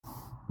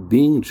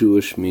Being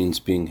Jewish means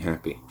being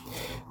happy.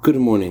 Good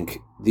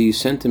morning. The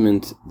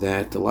sentiment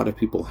that a lot of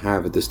people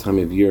have at this time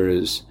of year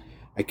is,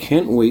 I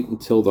can't wait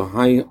until the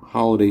high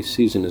holiday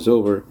season is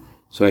over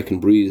so I can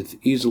breathe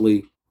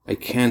easily. I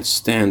can't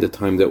stand the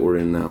time that we're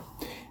in now.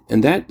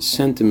 And that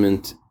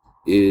sentiment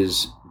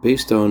is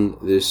based on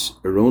this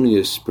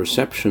erroneous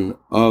perception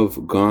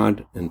of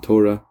God and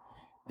Torah.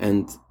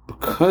 And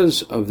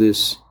because of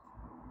this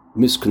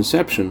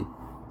misconception,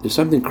 there's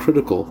something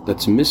critical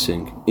that's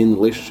missing in the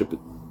relationship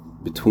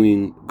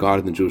between God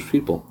and the Jewish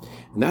people.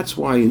 And that's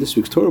why in this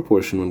week's Torah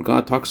portion, when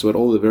God talks about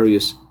all the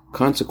various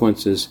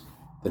consequences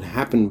that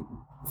happen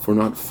for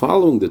not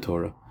following the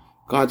Torah,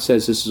 God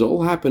says this is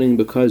all happening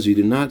because you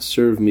did not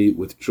serve me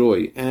with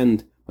joy.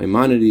 And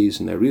Maimonides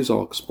and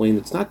Arizal explain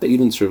it's not that you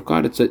didn't serve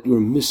God, it's that you're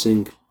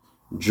missing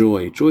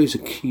joy. Joy is a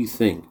key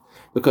thing,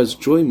 because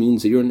joy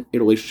means that you're in a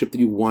relationship that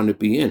you want to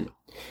be in.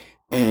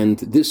 And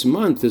this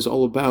month is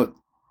all about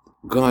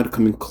God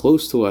coming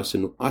close to us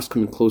and us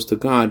coming close to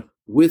God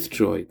with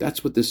joy.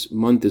 That's what this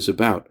month is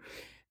about.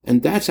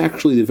 And that's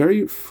actually the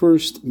very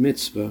first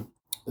mitzvah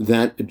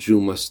that a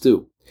Jew must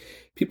do.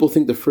 People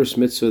think the first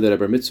mitzvah that a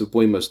bar mitzvah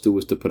boy must do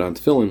is to put on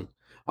tefillin.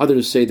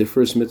 Others say the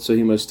first mitzvah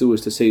he must do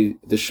is to say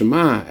the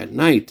Shema at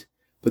night.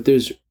 But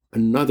there's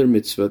another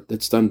mitzvah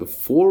that's done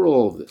before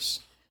all of this.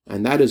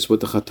 And that is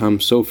what the Chatam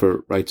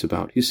Sofer writes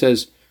about. He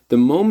says, the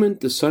moment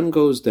the sun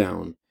goes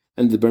down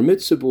and the bar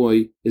mitzvah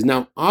boy is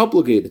now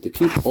obligated to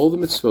keep all the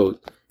mitzvot,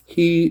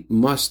 he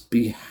must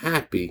be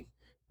happy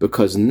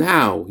because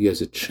now he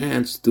has a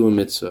chance to do a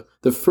mitzvah.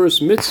 The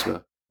first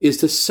mitzvah is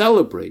to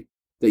celebrate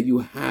that you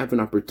have an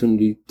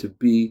opportunity to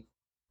be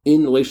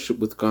in relationship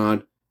with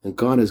God, and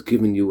God has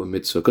given you a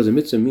mitzvah, because a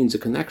mitzvah means a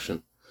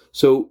connection.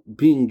 So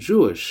being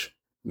Jewish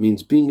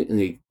means being in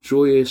a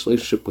joyous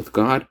relationship with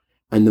God,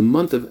 and the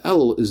month of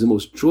Elul is the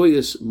most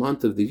joyous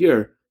month of the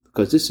year,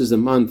 because this is the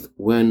month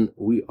when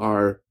we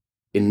are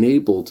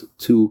enabled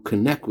to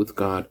connect with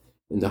God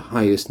in the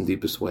highest and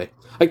deepest way.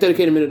 I'd like to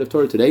dedicate a minute of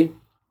Torah today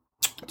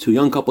to a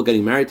young couple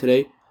getting married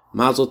today.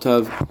 Mazel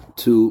Tov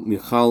to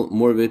Michal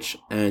Morovich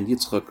and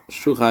Yitzchak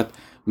Shuchat.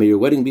 May your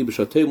wedding be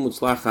b'shatei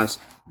mutzlachas,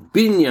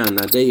 binyan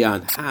adeya,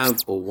 and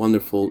have a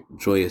wonderful,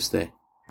 joyous day.